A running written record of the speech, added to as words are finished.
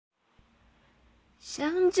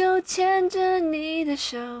想就牵着你的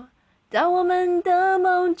手，到我们的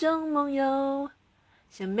梦中梦游。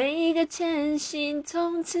想每一个前行，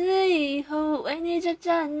从此以后为你这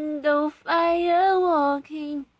战斗 Firewalking。